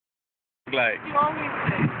like? You always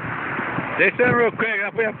say. Say something real quick.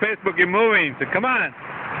 I'll put it on Facebook. You're moving, so come on.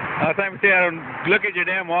 All the time I say I don't look at your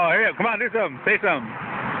damn wall. Here, come on, do something. Say something.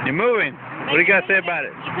 You're moving. What do you got to say about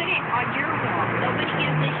it? You put it on your wall. Nobody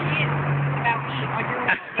gives a shit about me on your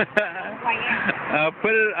wall. Who I am. I'll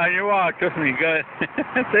put it on your wall. Trust me. Go ahead.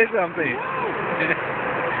 Say something.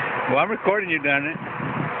 Well, I'm recording you, darn it.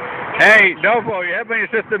 Hey, Dofo, you helping your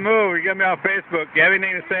sister move. You got me on Facebook. You have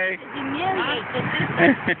anything to say? Humiliate the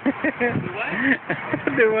sister.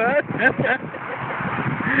 Do what?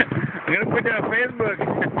 I'm going to put you on Facebook.